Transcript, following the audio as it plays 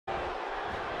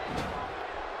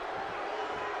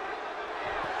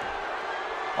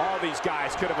of these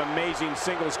guys could have amazing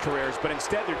singles careers, but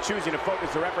instead they're choosing to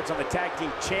focus their efforts on the tag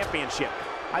team championship.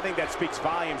 I think that speaks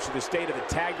volumes to the state of the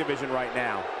tag division right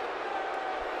now.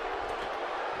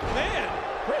 Man,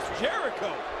 Chris Jericho,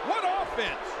 what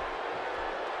offense!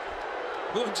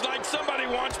 Looks like somebody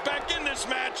wants back in this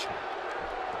match.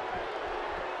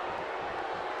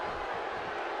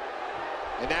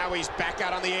 And now he's back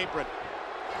out on the apron.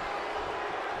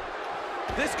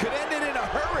 This could end it in a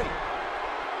hurry.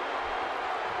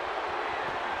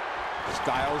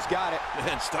 Styles got it.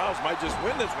 Man, Styles might just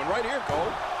win this one right here,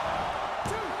 Cole.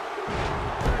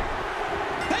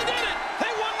 They did it!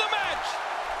 They won the match!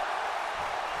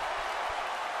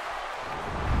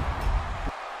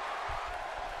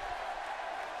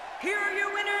 Here are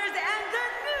your winners and the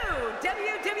new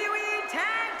WWE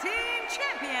Tag Team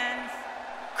Champions,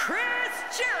 Chris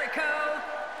Jericho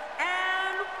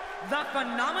and the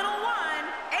Phenomenal One,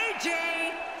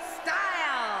 AJ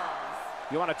Styles.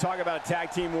 You want to talk about a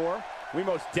tag team war? We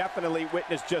most definitely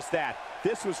witnessed just that.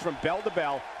 This was from bell to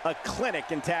bell, a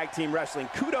clinic in tag team wrestling.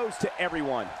 Kudos to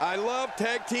everyone. I love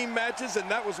tag team matches, and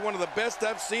that was one of the best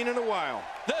I've seen in a while.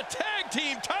 The tag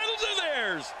team titles are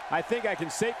theirs! I think I can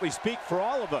safely speak for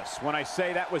all of us when I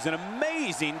say that was an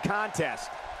amazing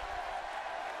contest.